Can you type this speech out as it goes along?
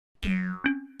I'm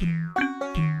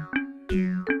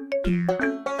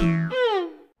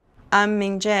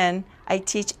Ming-Jen. I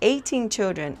teach 18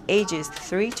 children ages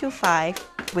 3 to 5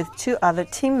 with 2 other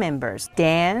team members,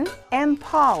 Dan and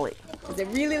Polly. Is it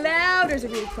really loud or is it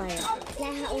really quiet?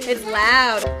 Loud. It's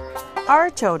loud.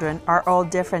 Our children are all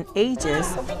different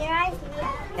ages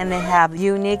and they have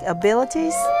unique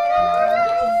abilities,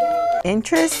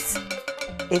 interests,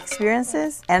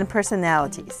 experiences, and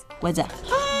personalities. Was it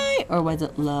high or was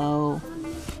it low?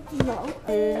 No.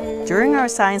 During our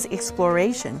science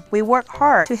exploration, we work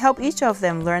hard to help each of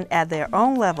them learn at their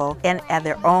own level and at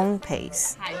their own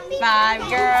pace. High five,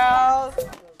 girls.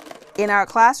 In our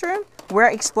classroom, we're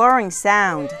exploring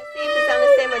sound.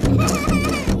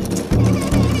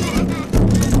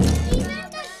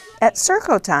 At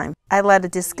circle time, I led a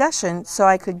discussion so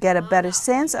I could get a better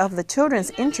sense of the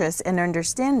children's interests and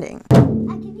understanding.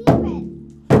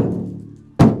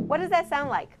 What does that sound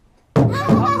like?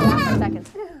 Oh, 1 second.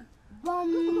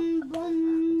 Bum,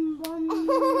 bum, bum.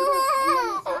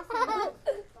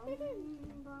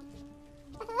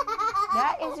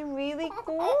 That is really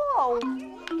cool.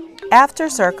 After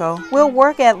circle, we'll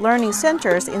work at learning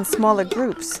centers in smaller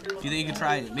groups. Do you think you could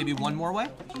try maybe one more way?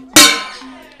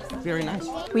 Very nice.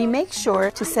 We make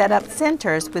sure to set up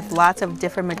centers with lots of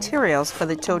different materials for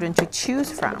the children to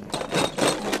choose from.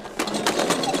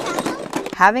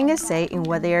 Having a say in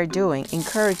what they are doing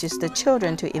encourages the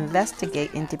children to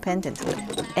investigate independently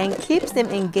and keeps them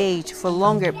engaged for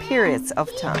longer periods of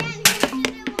time.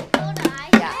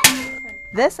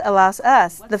 This allows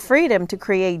us the freedom to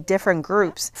create different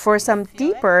groups for some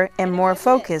deeper and more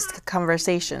focused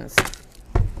conversations.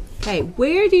 Hey,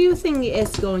 where do you think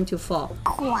it's going to fall?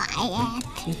 Quiet.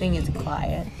 You think it's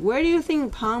quiet? Where do you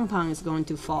think Pong Pong is going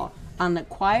to fall? On the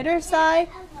quieter side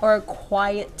or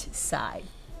quiet side?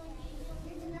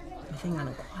 I think on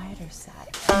the quieter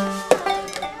side.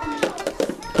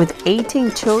 With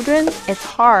 18 children, it's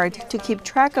hard to keep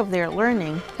track of their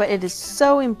learning, but it is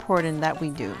so important that we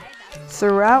do.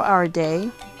 Throughout our day,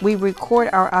 we record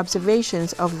our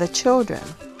observations of the children.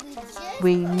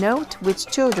 We note which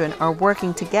children are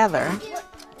working together,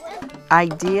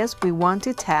 ideas we want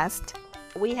to test.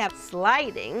 We have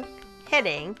sliding,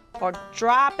 hitting, or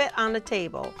drop it on the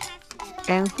table.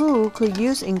 And who could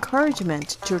use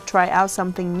encouragement to try out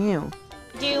something new.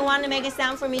 Do you want to make a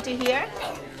sound for me to hear?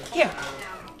 Here.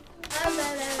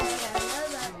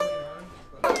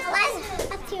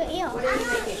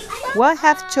 We'll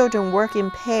have children work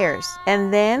in pairs,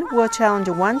 and then we'll challenge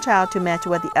one child to match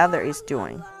what the other is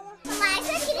doing.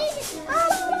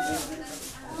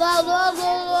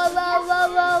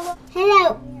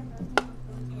 Hello.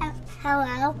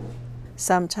 Hello.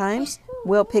 Sometimes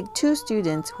we'll pick 2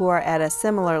 students who are at a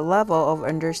similar level of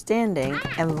understanding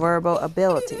and verbal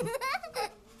ability.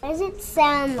 What does it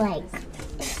sound like?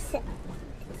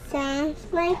 Sounds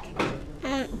like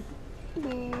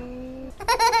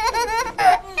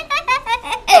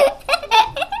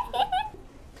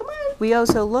We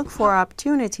also look for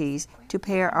opportunities to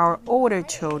pair our older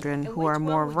children who are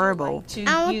more verbal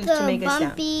I want the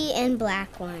bumpy and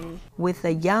black one with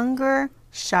the younger,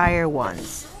 shyer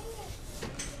ones.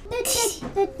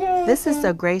 This is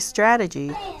a great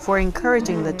strategy for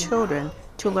encouraging the children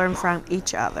to learn from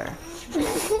each other.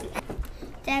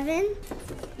 Devin,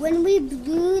 when we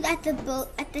blew at the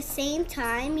boat at the same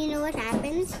time, you know what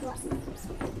happens?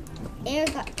 Air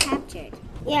got captured.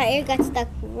 Yeah, air got stuck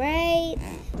right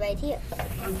here.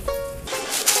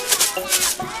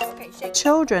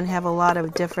 Children have a lot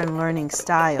of different learning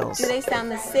styles. Do they sound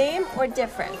the same or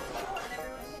different?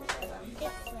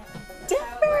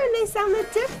 They sound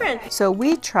different. So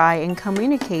we try and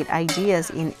communicate ideas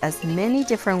in as many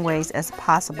different ways as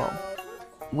possible.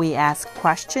 We ask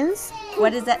questions.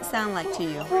 What does that sound like to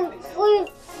you?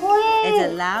 Is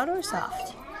it loud or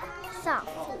soft? Soft.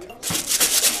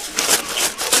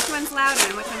 Which one's louder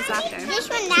and which one's softer? This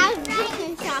one loud, this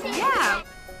one soft. Yeah.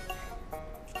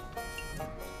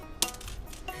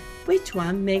 Which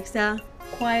one makes a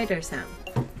quieter sound?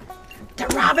 The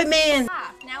Robin Man!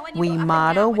 We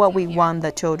model what we want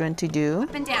the children to do.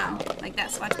 Up and down, like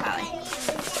that. Watch Polly.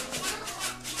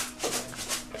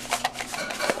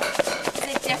 Is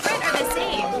it different or the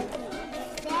same?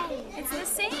 It's the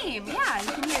same. Yeah,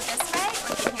 you can hear it this way or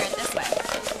you can hear it this way.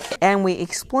 And we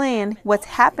explain what's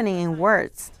happening in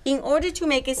words. In order to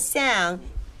make a sound,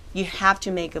 you have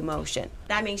to make a motion.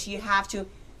 That means you have to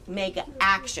make an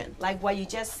action, like what you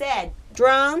just said.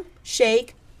 Drum,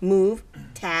 shake, move,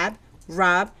 tap,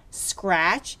 rub,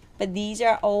 scratch, but these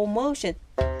are all motions.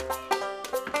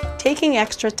 Taking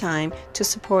extra time to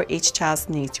support each child's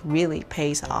needs really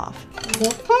pays off.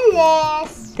 Look at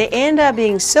this. They end up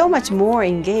being so much more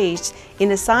engaged in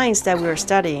the science that we're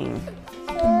studying.